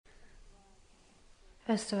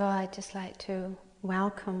First of all, I'd just like to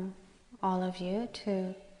welcome all of you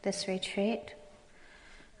to this retreat.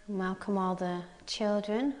 And welcome all the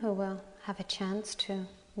children who will have a chance to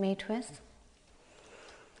meet with.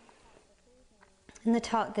 In the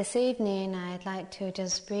talk this evening, I'd like to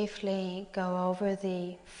just briefly go over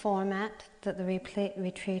the format that the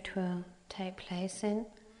retreat will take place in,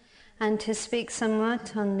 and to speak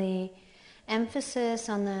somewhat on the emphasis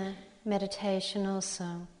on the meditation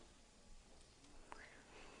also.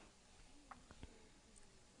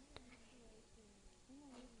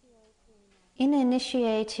 In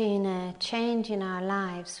initiating a change in our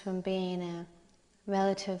lives from being a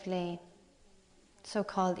relatively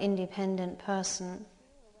so-called independent person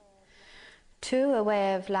to a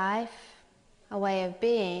way of life, a way of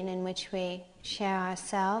being in which we share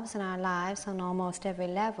ourselves and our lives on almost every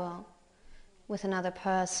level with another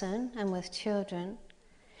person and with children,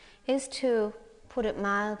 is to, put it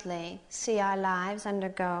mildly, see our lives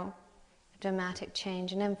undergo a dramatic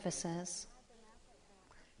change in emphasis.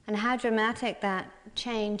 And how dramatic that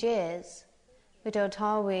change is, we don't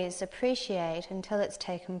always appreciate until it's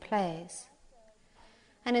taken place.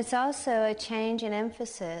 And it's also a change in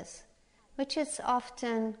emphasis, which is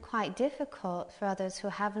often quite difficult for others who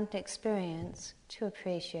haven't experienced to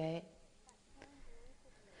appreciate.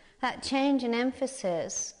 That change in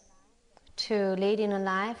emphasis to leading a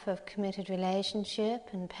life of committed relationship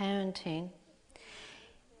and parenting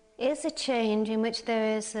is a change in which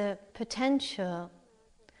there is a potential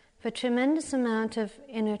for a tremendous amount of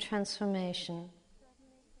inner transformation.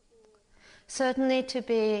 Certainly to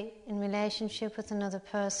be in relationship with another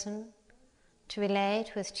person, to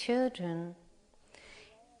relate with children,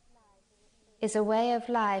 is a way of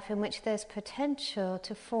life in which there's potential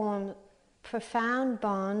to form profound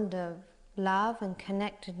bond of love and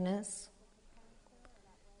connectedness,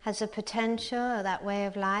 has a potential, that way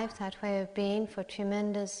of life, that way of being, for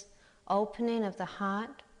tremendous opening of the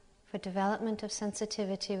heart, for development of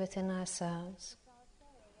sensitivity within ourselves.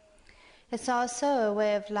 It's also a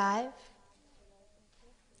way of life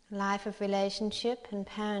of relationship and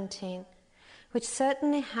parenting, which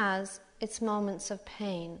certainly has its moments of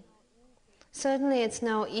pain. Certainly it's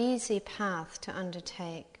no easy path to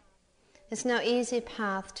undertake. It's no easy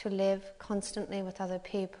path to live constantly with other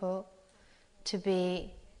people, to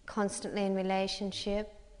be constantly in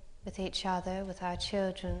relationship with each other, with our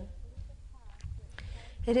children.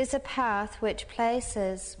 It is a path which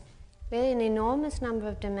places really an enormous number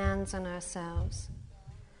of demands on ourselves.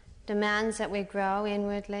 Demands that we grow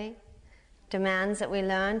inwardly, demands that we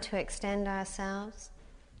learn to extend ourselves,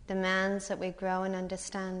 demands that we grow in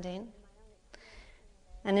understanding.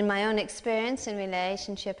 And in my own experience in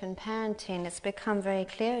relationship and parenting, it's become very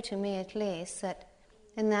clear to me at least that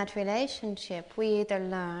in that relationship we either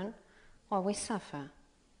learn or we suffer.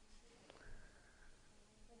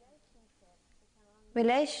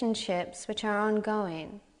 Relationships which are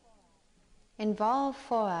ongoing involve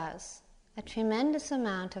for us a tremendous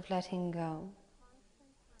amount of letting go,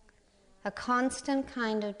 a constant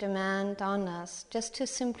kind of demand on us just to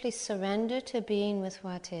simply surrender to being with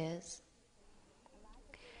what is.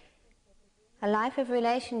 A life of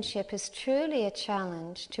relationship is truly a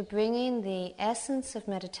challenge to bringing the essence of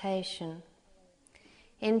meditation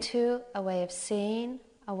into a way of seeing,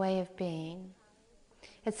 a way of being.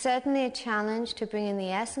 It's certainly a challenge to bring in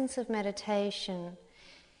the essence of meditation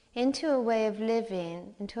into a way of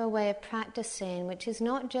living, into a way of practicing, which is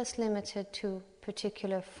not just limited to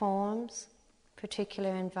particular forms,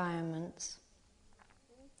 particular environments.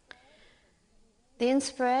 The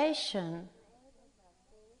inspiration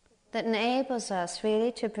that enables us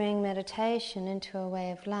really to bring meditation into a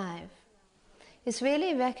way of life is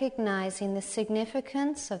really recognizing the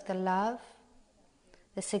significance of the love,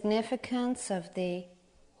 the significance of the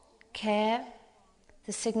care,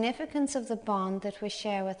 the significance of the bond that we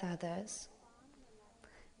share with others.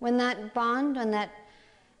 When that bond and that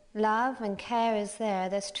love and care is there,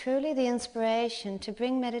 there's truly the inspiration to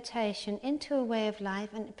bring meditation into a way of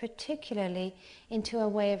life, and particularly into a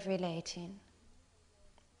way of relating.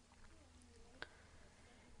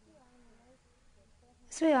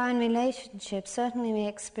 As we are in relationships, certainly we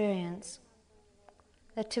experience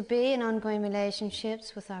that to be in ongoing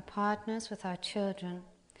relationships with our partners, with our children,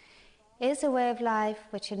 is a way of life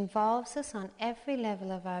which involves us on every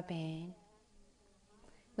level of our being.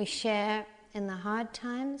 We share in the hard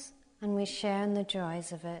times and we share in the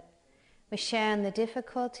joys of it. We share in the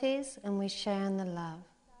difficulties and we share in the love.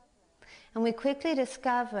 And we quickly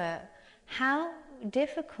discover how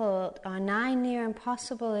difficult or nigh near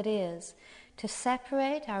impossible it is to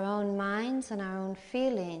separate our own minds and our own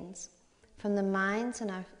feelings from the minds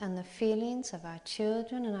and the feelings of our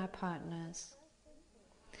children and our partners.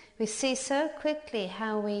 We see so quickly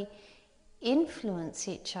how we influence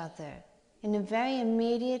each other in a very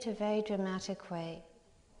immediate, a very dramatic way.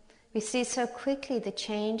 We see so quickly the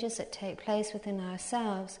changes that take place within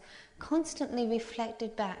ourselves constantly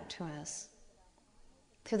reflected back to us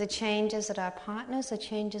through the changes that our partners, the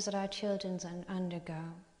changes that our children undergo.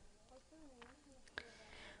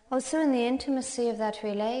 Also in the intimacy of that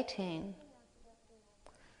relating,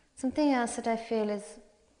 something else that I feel is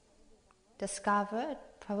discovered,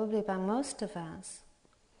 probably by most of us,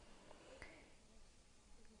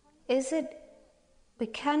 is that we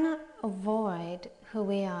cannot avoid who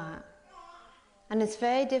we are. And it's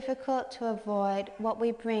very difficult to avoid what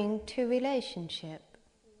we bring to relationship,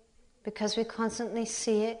 because we constantly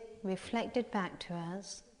see it reflected back to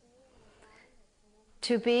us.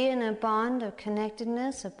 To be in a bond of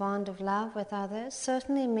connectedness, a bond of love with others,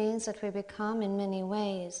 certainly means that we become, in many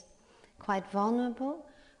ways, quite vulnerable,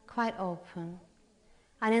 quite open.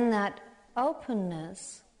 And in that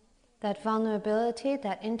openness, that vulnerability,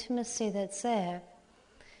 that intimacy that's there,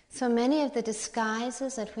 so many of the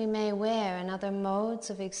disguises that we may wear in other modes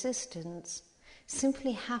of existence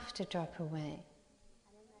simply have to drop away.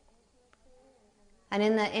 And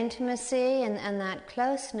in that intimacy and that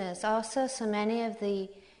closeness, also so many of the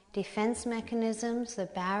defense mechanisms, the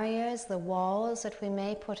barriers, the walls that we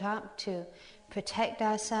may put up to protect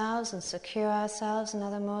ourselves and secure ourselves in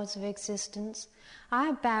other modes of existence,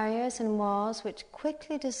 are barriers and walls which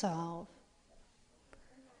quickly dissolve.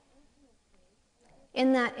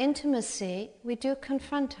 In that intimacy, we do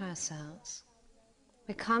confront ourselves.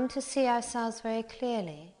 We come to see ourselves very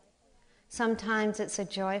clearly. Sometimes it's a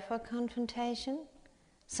joyful confrontation,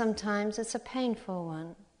 sometimes it's a painful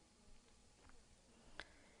one.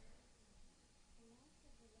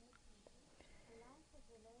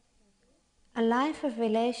 A life of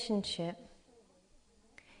relationship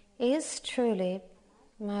is truly,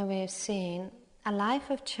 my way of seeing, a life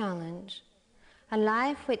of challenge, a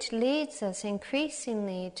life which leads us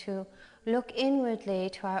increasingly to look inwardly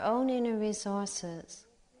to our own inner resources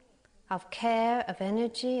of care, of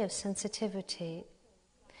energy, of sensitivity.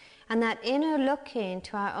 And that inner looking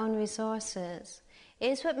to our own resources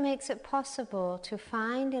is what makes it possible to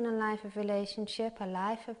find in a life of relationship, a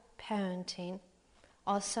life of parenting,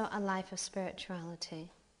 also a life of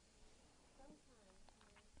spirituality.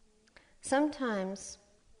 Sometimes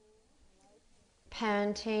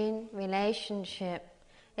parenting, relationship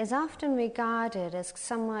is often regarded as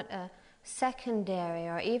somewhat a secondary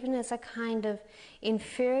or even as a kind of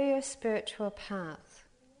inferior spiritual path.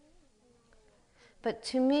 But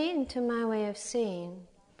to me and to my way of seeing,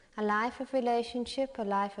 a life of relationship, a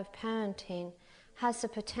life of parenting has the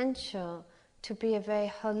potential to be a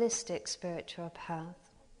very holistic spiritual path.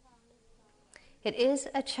 It is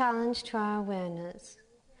a challenge to our awareness.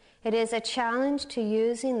 It is a challenge to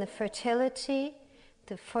using the fertility,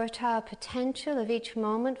 the fertile potential of each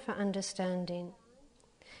moment for understanding.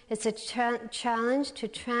 It's a challenge to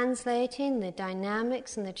translating the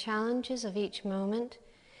dynamics and the challenges of each moment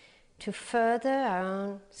to further our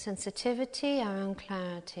own sensitivity, our own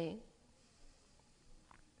clarity.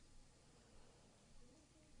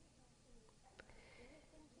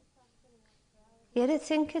 Yet I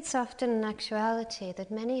think it's often an actuality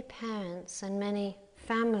that many parents and many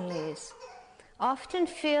families often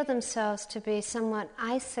feel themselves to be somewhat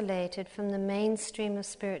isolated from the mainstream of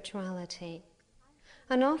spirituality,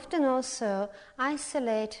 and often also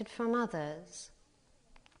isolated from others.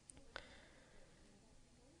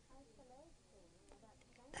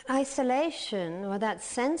 That isolation, or that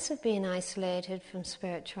sense of being isolated from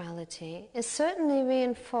spirituality, is certainly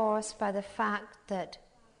reinforced by the fact that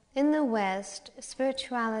in the West,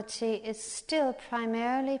 spirituality is still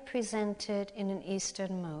primarily presented in an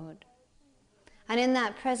Eastern mode. And in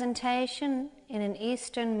that presentation, in an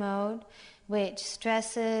Eastern mode, which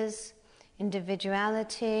stresses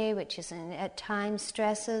individuality, which is at times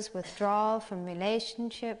stresses withdrawal from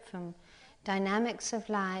relationship, from dynamics of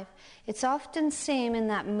life, it's often seen in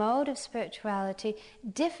that mode of spirituality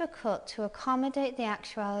difficult to accommodate the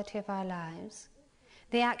actuality of our lives,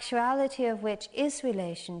 the actuality of which is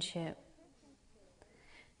relationship.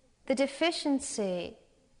 The deficiency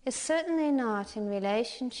is certainly not in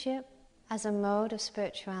relationship as a mode of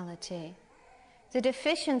spirituality. The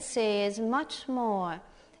deficiency is much more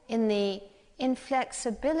in the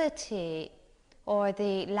inflexibility or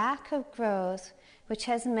the lack of growth which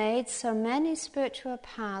has made so many spiritual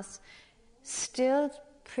paths still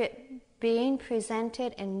being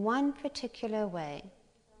presented in one particular way.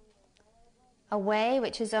 A way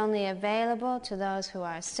which is only available to those who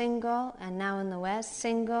are single, and now in the West,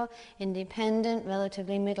 single, independent,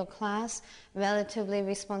 relatively middle class, relatively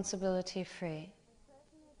responsibility free.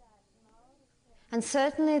 And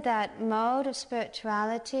certainly that mode of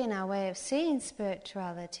spirituality and our way of seeing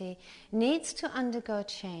spirituality needs to undergo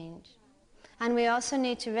change. And we also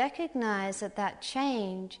need to recognize that that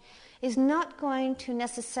change is not going to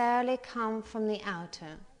necessarily come from the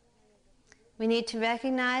outer. We need to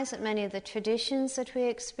recognize that many of the traditions that we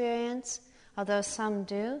experience, although some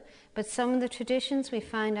do, but some of the traditions we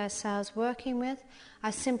find ourselves working with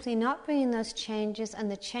are simply not bringing those changes,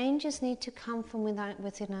 and the changes need to come from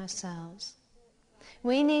within ourselves.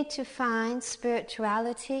 We need to find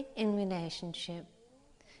spirituality in relationship.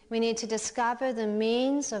 We need to discover the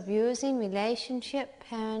means of using relationship,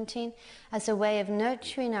 parenting, as a way of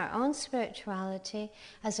nurturing our own spirituality,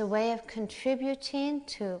 as a way of contributing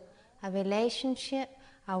to a relationship,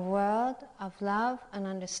 a world of love and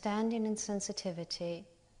understanding and sensitivity.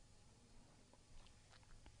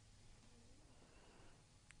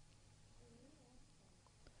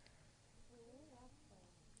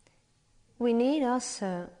 We need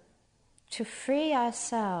also to free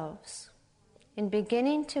ourselves in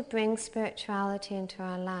beginning to bring spirituality into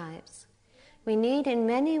our lives. We need in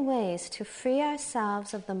many ways to free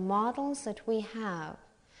ourselves of the models that we have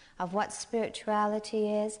of what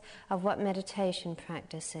spirituality is, of what meditation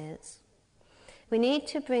practice is. We need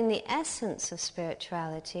to bring the essence of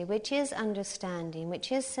spirituality, which is understanding,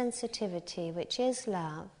 which is sensitivity, which is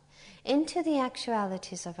love, into the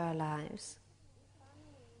actualities of our lives.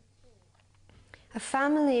 A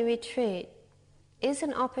family retreat is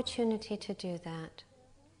an opportunity to do that.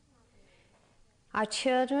 Our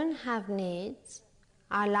children have needs.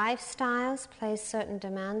 Our lifestyles place certain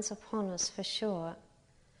demands upon us for sure.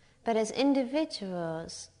 But as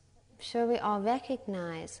individuals, I'm sure we all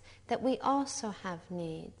recognize that we also have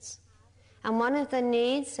needs. And one of the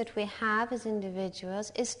needs that we have as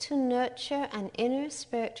individuals is to nurture an inner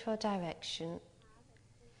spiritual direction.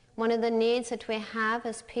 One of the needs that we have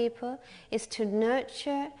as people is to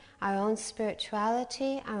nurture our own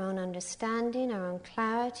spirituality, our own understanding, our own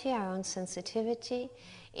clarity, our own sensitivity,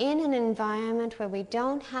 in an environment where we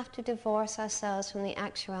don't have to divorce ourselves from the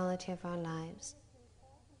actuality of our lives.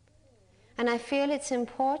 And I feel it's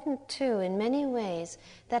important too, in many ways,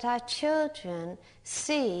 that our children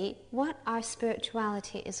see what our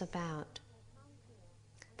spirituality is about.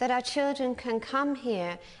 That our children can come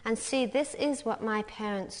here and see this is what my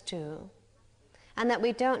parents do. And that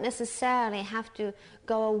we don't necessarily have to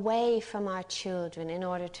go away from our children in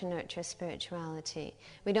order to nurture spirituality.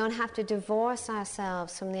 We don't have to divorce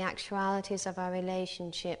ourselves from the actualities of our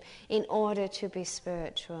relationship in order to be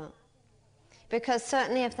spiritual. Because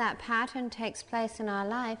certainly if that pattern takes place in our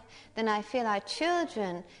life, then I feel our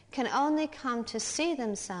children can only come to see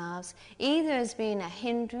themselves either as being a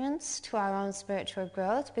hindrance to our own spiritual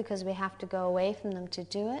growth because we have to go away from them to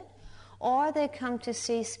do it, or they come to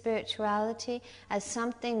see spirituality as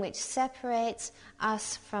something which separates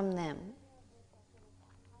us from them.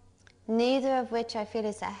 Neither of which I feel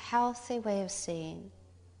is a healthy way of seeing,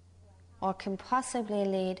 or can possibly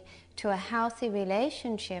lead to a healthy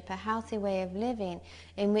relationship, a healthy way of living,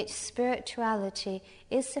 in which spirituality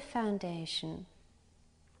is the foundation.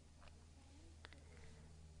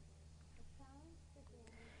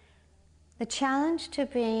 The challenge to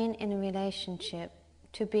being in a relationship,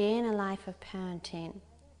 to be in a life of parenting,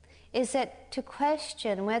 is that to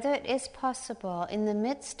question whether it is possible in the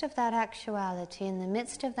midst of that actuality, in the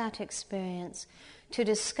midst of that experience, to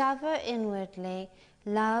discover inwardly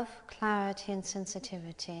love, clarity and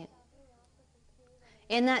sensitivity.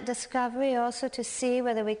 In that discovery also to see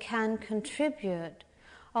whether we can contribute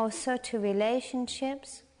also to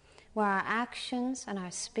relationships where our actions and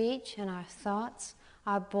our speech and our thoughts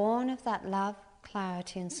are born of that love,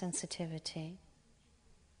 clarity and sensitivity.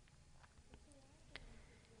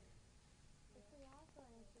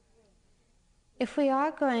 If we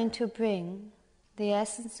are going to bring the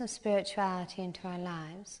essence of spirituality into our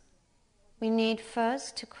lives, we need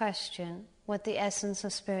first to question what the essence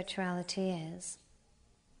of spirituality is.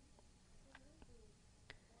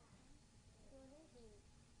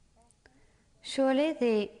 Surely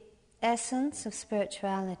the essence of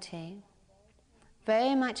spirituality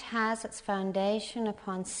very much has its foundation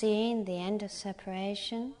upon seeing the end of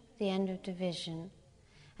separation, the end of division,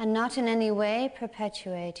 and not in any way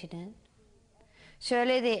perpetuating it.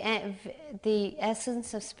 Surely the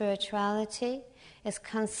essence of spirituality is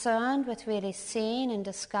concerned with really seeing and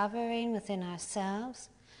discovering within ourselves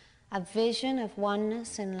a vision of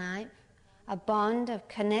oneness in life, a bond of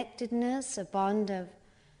connectedness, a bond of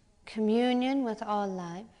communion with all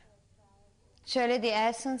life. Surely the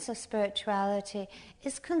essence of spirituality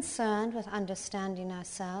is concerned with understanding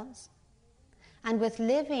ourselves and with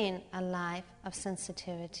living a life of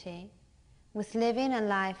sensitivity, with living a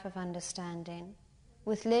life of understanding,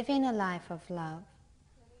 with living a life of love.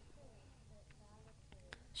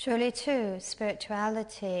 Surely too,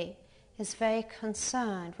 spirituality is very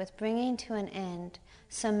concerned with bringing to an end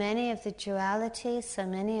so many of the dualities, so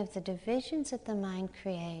many of the divisions that the mind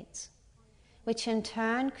creates, which in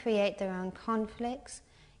turn create their own conflicts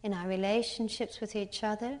in our relationships with each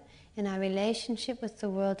other, in our relationship with the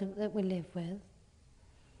world that we live with.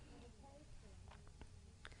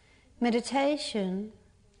 Meditation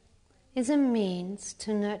is a means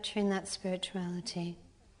to nurturing that spirituality.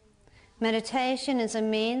 Meditation is a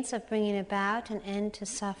means of bringing about an end to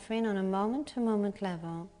suffering on a moment-to-moment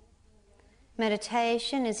level.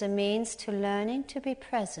 Meditation is a means to learning to be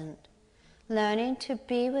present, learning to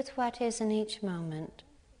be with what is in each moment.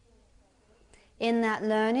 In that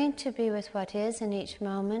learning to be with what is in each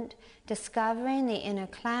moment, discovering the inner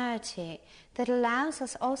clarity that allows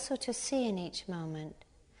us also to see in each moment,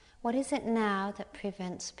 what is it now that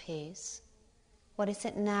prevents peace? What is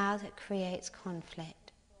it now that creates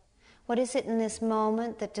conflict? What is it in this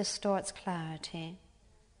moment that distorts clarity?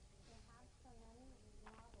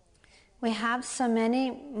 We have so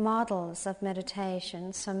many models of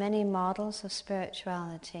meditation, so many models of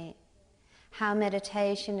spirituality. How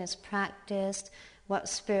meditation is practiced, what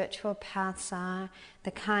spiritual paths are,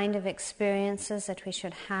 the kind of experiences that we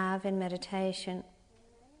should have in meditation.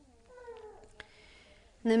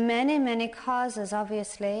 The many, many causes,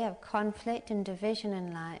 obviously, of conflict and division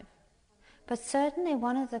in life. But certainly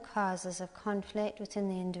one of the causes of conflict within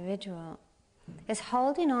the individual is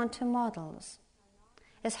holding on to models.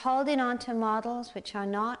 Is holding on to models which are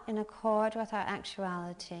not in accord with our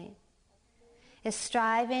actuality. Is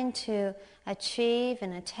striving to achieve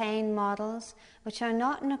and attain models which are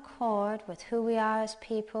not in accord with who we are as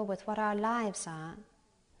people, with what our lives are.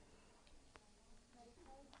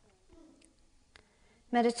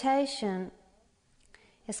 Meditation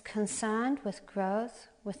is concerned with growth,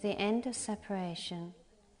 with the end of separation.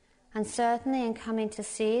 And certainly in coming to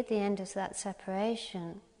see the end of that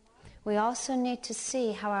separation, we also need to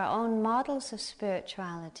see how our own models of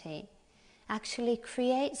spirituality actually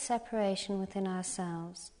create separation within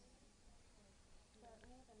ourselves.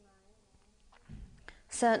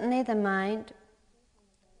 Certainly the mind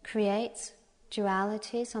creates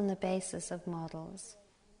dualities on the basis of models.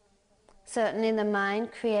 Certainly the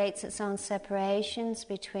mind creates its own separations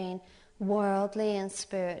between worldly and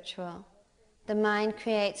spiritual. The mind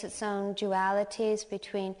creates its own dualities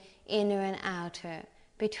between inner and outer,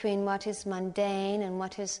 between what is mundane and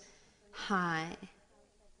what is high.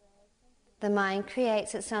 The mind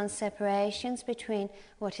creates its own separations between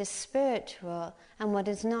what is spiritual and what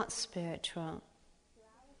is not spiritual.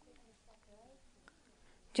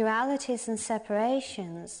 Dualities and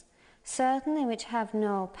separations, certainly which have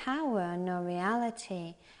no power, no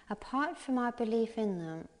reality, apart from our belief in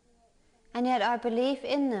them. And yet our belief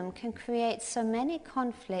in them can create so many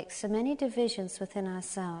conflicts, so many divisions within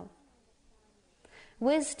ourselves.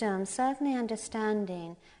 Wisdom, certainly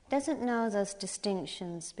understanding, doesn't know those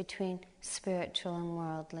distinctions between spiritual and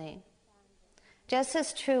worldly. Just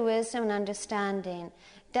as true wisdom and understanding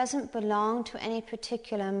doesn't belong to any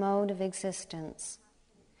particular mode of existence.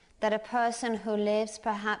 That a person who lives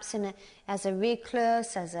perhaps as a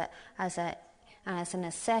recluse, as an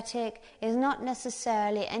ascetic, is not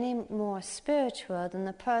necessarily any more spiritual than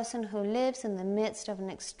the person who lives in the midst of an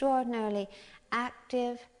extraordinarily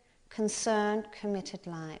active, concerned, committed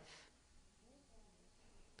life.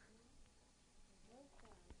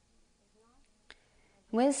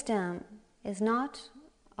 Wisdom is not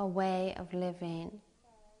a way of living.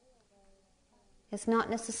 It's not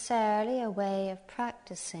necessarily a way of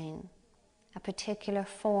practicing a particular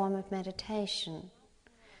form of meditation.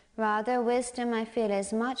 Rather, wisdom, I feel,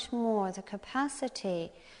 is much more the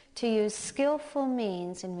capacity to use skillful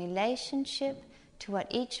means in relationship to what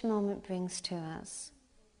each moment brings to us.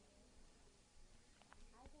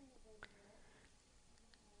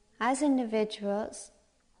 As individuals,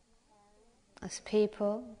 as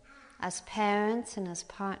people, as parents and as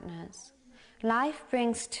partners, life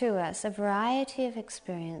brings to us a variety of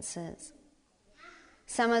experiences.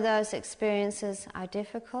 Some of those experiences are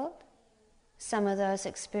difficult. Some of those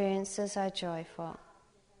experiences are joyful.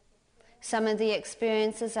 Some of the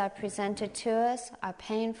experiences that are presented to us are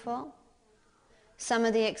painful. Some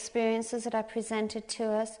of the experiences that are presented to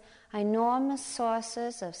us are enormous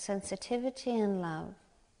sources of sensitivity and love.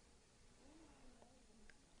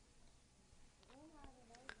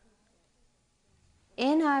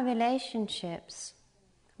 In our relationships,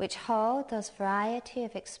 which hold those variety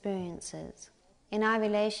of experiences, in our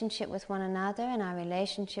relationship with one another, in our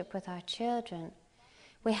relationship with our children,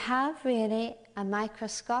 we have really a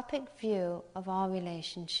microscopic view of our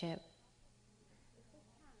relationship.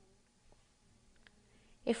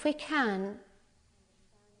 If we can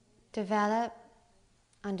develop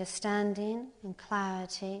understanding and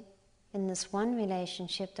clarity in this one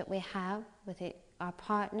relationship that we have with our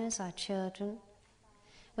partners, our children,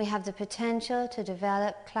 we have the potential to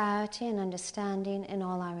develop clarity and understanding in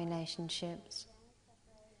all our relationships.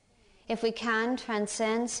 If we can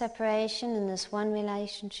transcend separation in this one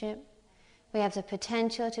relationship, we have the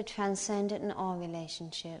potential to transcend it in all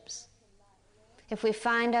relationships. If we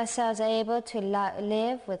find ourselves able to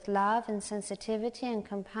live with love and sensitivity and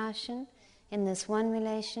compassion in this one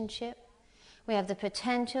relationship, we have the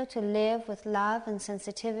potential to live with love and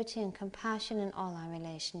sensitivity and compassion in all our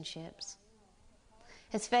relationships.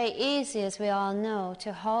 It's very easy, as we all know,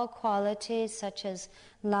 to hold qualities such as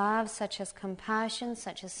love, such as compassion,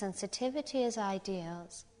 such as sensitivity as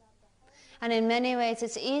ideals. And in many ways,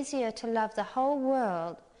 it's easier to love the whole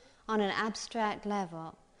world on an abstract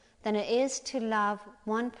level than it is to love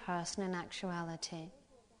one person in actuality.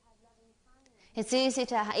 It's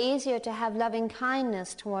easier to have loving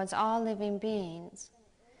kindness towards all living beings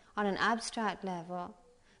on an abstract level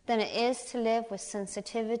than it is to live with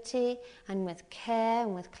sensitivity and with care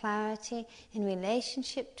and with clarity in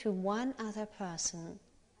relationship to one other person.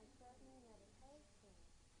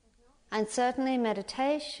 And certainly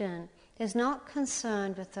meditation is not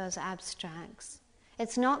concerned with those abstracts.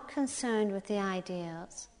 It's not concerned with the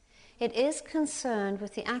ideals. It is concerned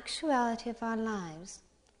with the actuality of our lives.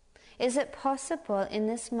 Is it possible in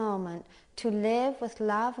this moment to live with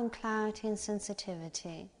love and clarity and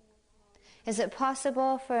sensitivity? Is it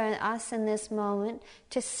possible for us in this moment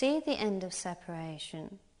to see the end of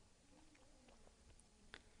separation?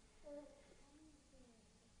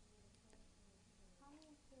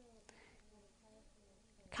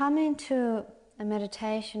 Coming to a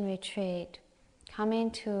meditation retreat, coming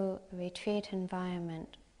to a retreat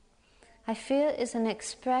environment, I feel is an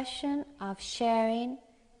expression of sharing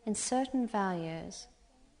in certain values,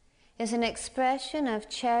 is an expression of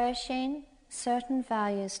cherishing certain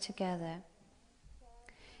values together.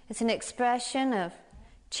 It's an expression of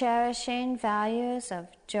cherishing values of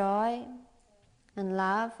joy and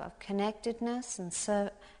love, of connectedness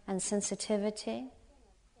and sensitivity.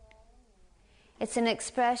 It's an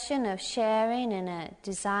expression of sharing in a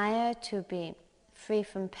desire to be free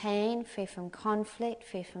from pain, free from conflict,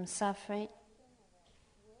 free from suffering.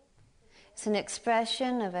 It's an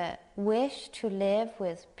expression of a wish to live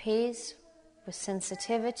with peace, with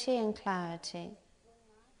sensitivity and clarity.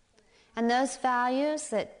 And those values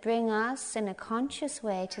that bring us in a conscious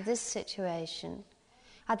way to this situation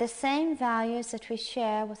are the same values that we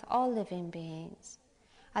share with all living beings,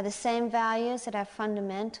 are the same values that are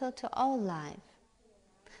fundamental to all life.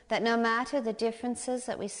 That no matter the differences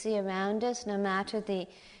that we see around us, no matter the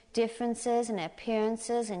differences in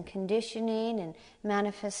appearances and conditioning and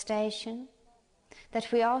manifestation,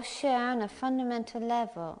 that we all share on a fundamental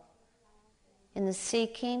level in the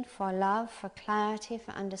seeking for love, for clarity,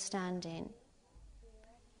 for understanding,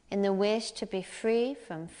 in the wish to be free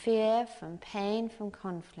from fear, from pain, from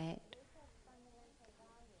conflict.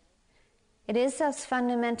 It is those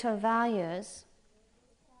fundamental values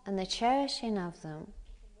and the cherishing of them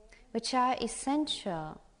which are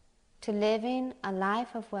essential to living a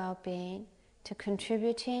life of well-being, to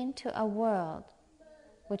contributing to a world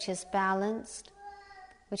which is balanced,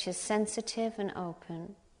 which is sensitive and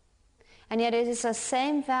open. And yet it is the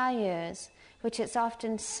same values which it's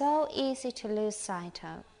often so easy to lose sight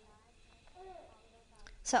of.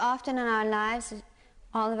 So often in our lives,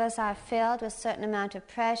 all of us are filled with a certain amount of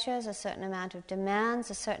pressures, a certain amount of demands,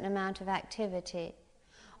 a certain amount of activity.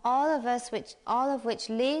 All of which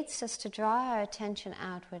leads us to draw our attention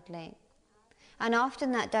outwardly. And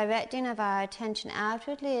often that directing of our attention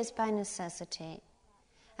outwardly is by necessity.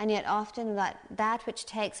 And yet often that which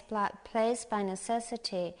takes place by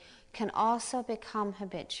necessity can also become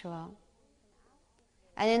habitual.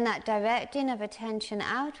 And in that directing of attention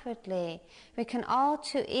outwardly, we can all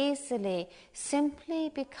too easily simply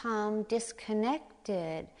become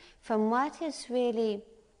disconnected from what is really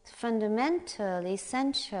fundamental,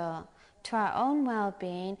 essential to our own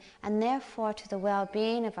well-being, and therefore to the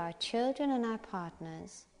well-being of our children and our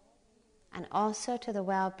partners, and also to the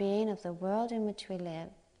well-being of the world in which we live.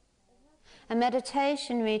 A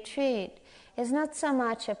meditation retreat is not so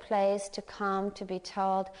much a place to come to be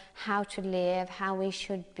told how to live, how we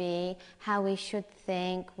should be, how we should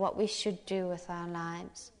think, what we should do with our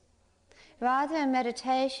lives. Rather, a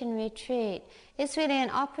meditation retreat is really an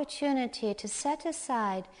opportunity to set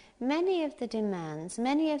aside many of the demands,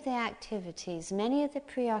 many of the activities, many of the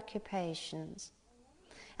preoccupations,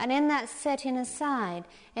 And in that setting aside,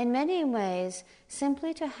 in many ways,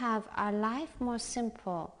 simply to have our life more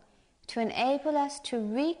simple, to enable us to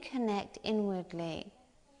reconnect inwardly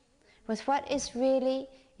with what is really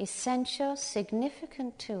essential,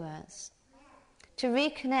 significant to us, to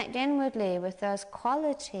reconnect inwardly with those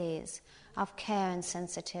qualities of care and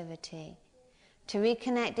sensitivity, to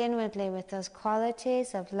reconnect inwardly with those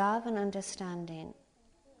qualities of love and understanding.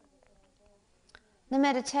 The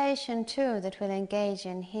meditation, too, that we'll engage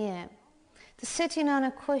in here, the sitting on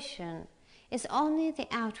a cushion, is only the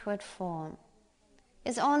outward form,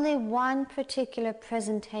 is only one particular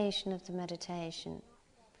presentation of the meditation.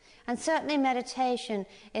 And certainly meditation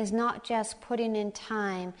is not just putting in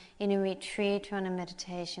time in a retreat or on a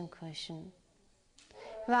meditation cushion.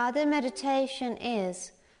 Rather, meditation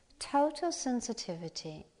is total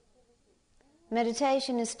sensitivity.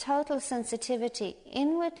 Meditation is total sensitivity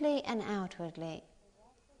inwardly and outwardly.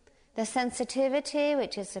 The sensitivity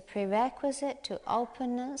which is a prerequisite to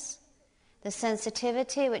openness, the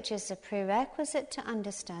sensitivity which is a prerequisite to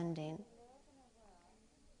understanding.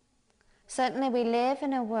 Certainly we live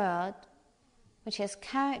in a world which is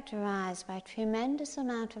characterized by a tremendous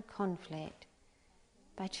amount of conflict,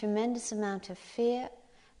 by a tremendous amount of fear,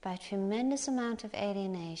 by a tremendous amount of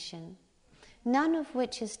alienation, none of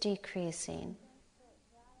which is decreasing.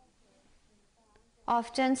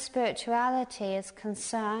 Often spirituality is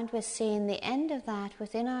concerned with seeing the end of that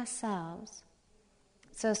within ourselves,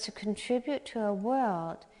 so as to contribute to a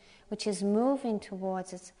world which is moving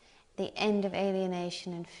towards the end of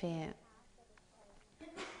alienation and fear.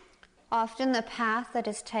 Often the path that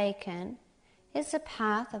is taken is the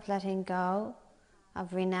path of letting go,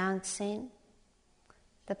 of renouncing,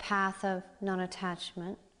 the path of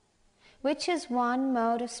non-attachment, which is one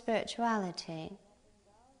mode of spirituality.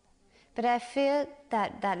 But I feel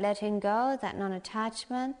that letting go, that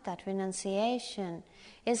non-attachment, that renunciation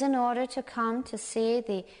is in order to come to see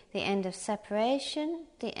the end of separation,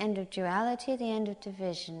 the end of duality, the end of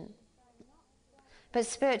division. But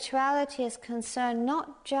spirituality is concerned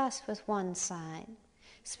not just with one side.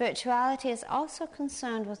 Spirituality is also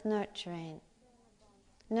concerned with nurturing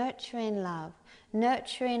love,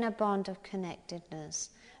 nurturing a bond of connectedness,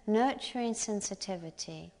 nurturing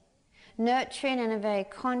sensitivity, nurturing in a very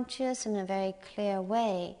conscious and a very clear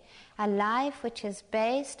way a life which is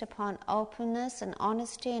based upon openness and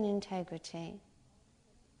honesty and integrity,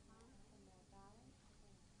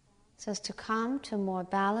 so as to come to more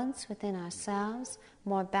balance within ourselves,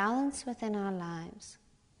 more balance within our lives.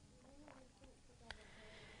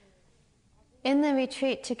 In the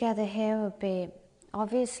retreat together here will be,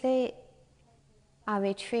 obviously, our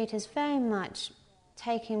retreat is very much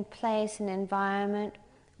taking place in an environment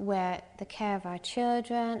where the care of our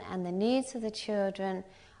children and the needs of the children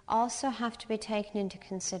also have to be taken into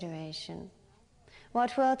consideration.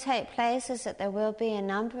 What will take place is that there will be a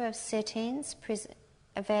number of sittings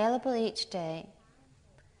available each day,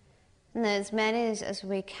 and as many as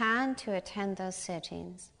we can to attend those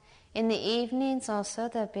sittings. In the evenings also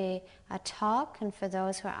there'll be a talk, and for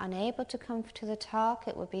those who are unable to come to the talk,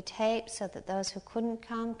 it will be taped so that those who couldn't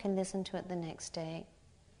come can listen to it the next day.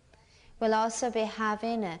 We'll also be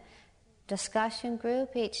having a discussion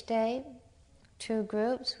group each day, 2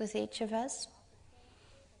 groups with each of us,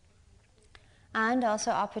 and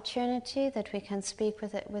also opportunity that we can speak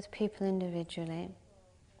with people individually.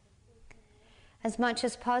 As much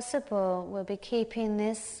as possible, we'll be keeping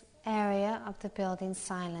this area of the building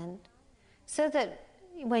silent, so that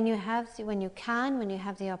when you have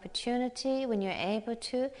the opportunity, when you're able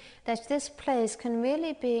to, that this place can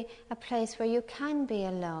really be a place where you can be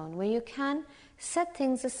alone, where you can set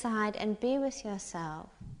things aside and be with yourself,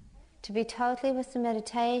 to be totally with the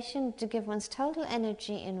meditation, to give one's total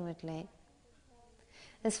energy inwardly.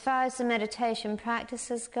 As far as the meditation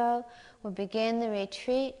practices go, we'll begin the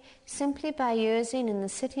retreat simply by using in the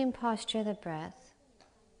sitting posture the breath.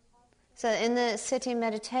 So in the sitting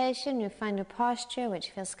meditation, you find a posture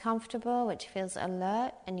which feels comfortable, which feels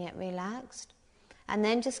alert and yet relaxed. And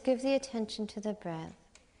then just give the attention to the breath,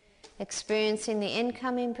 experiencing the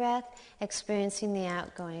incoming breath, experiencing the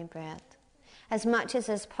outgoing breath. As much as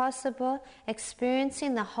is possible,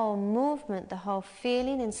 experiencing the whole movement, the whole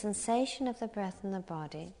feeling and sensation of the breath in the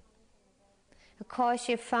body. Of course,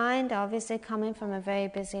 you find, obviously coming from a very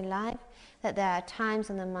busy life, that there are times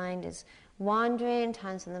when the mind is wandering,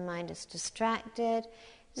 times when the mind is distracted.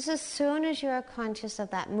 Just as soon as you are conscious of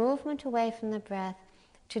that movement away from the breath,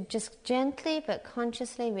 to just gently but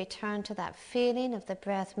consciously return to that feeling of the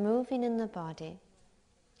breath moving in the body.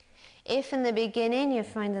 If in the beginning you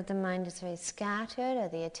find that the mind is very scattered or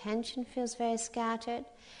the attention feels very scattered,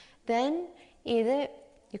 then either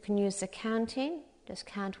you can use the counting Just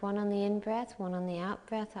count 1 on the in-breath, 1 on the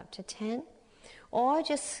out-breath, up to 10. Or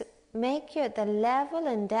just make the level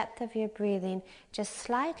and depth of your breathing just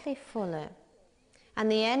slightly fuller. And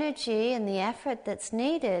the energy and the effort that's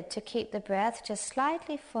needed to keep the breath just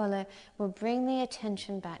slightly fuller will bring the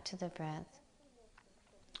attention back to the breath.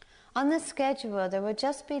 On the schedule, there will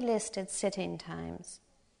just be listed sitting times,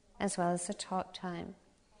 as well as the talk time.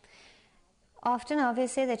 Often,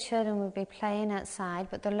 obviously, the children will be playing outside,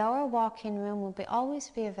 but the lower walking room will always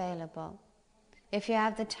be available. If you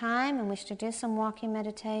have the time and wish to do some walking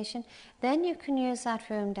meditation, then you can use that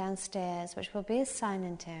room downstairs, which will be a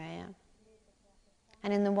silent area.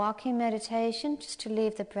 And in the walking meditation, just to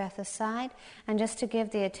leave the breath aside and just to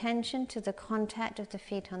give the attention to the contact of the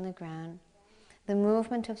feet on the ground, the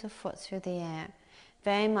movement of the foot through the air,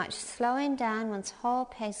 very much slowing down one's whole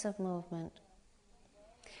pace of movement.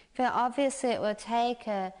 Obviously, it will take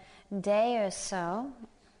a day or so,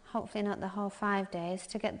 hopefully not the whole 5 days,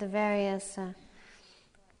 to get the various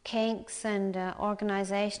kinks and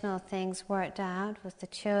organizational things worked out with the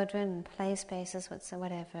children and play spaces,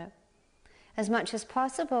 whatever. As much as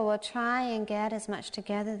possible, we'll try and get as much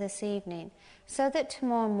together this evening so that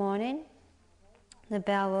tomorrow morning the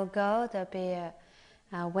bell will go, there'll be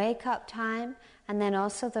a wake-up time, and then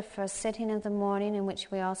also the first sitting of the morning in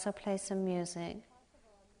which we also play some music.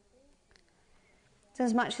 So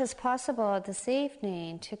as much as possible this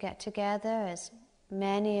evening to get together as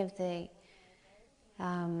many of the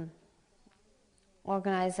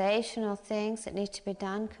organizational things that need to be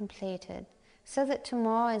done completed, so that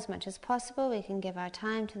tomorrow, as much as possible, we can give our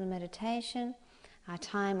time to the meditation, our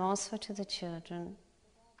time also to the children.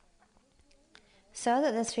 So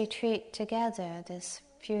that this retreat together, this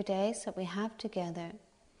few days that we have together,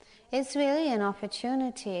 is really an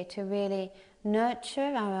opportunity to really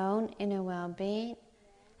nurture our own inner well-being,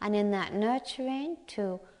 and in that nurturing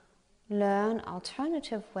to learn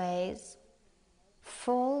alternative ways,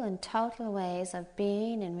 full and total ways of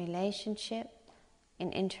being in relationship,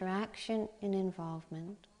 in interaction, in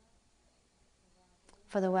involvement,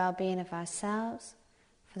 for the well-being of ourselves,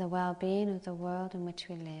 for the well-being of the world in which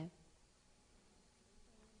we live.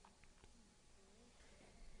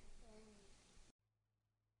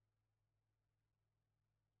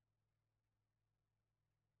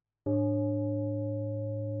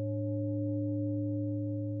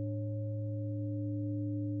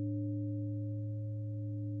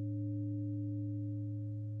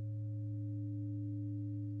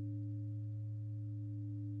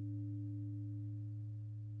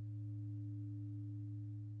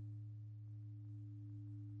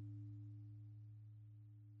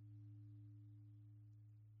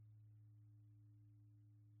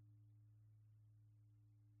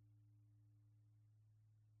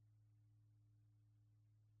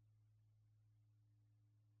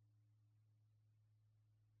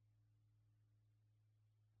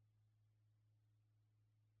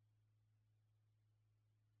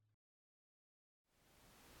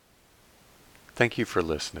 Thank you for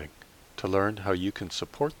listening. To learn how you can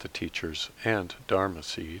support the teachers and Dharma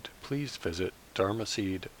Seed, please visit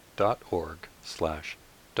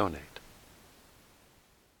dharmaseed.org/donate.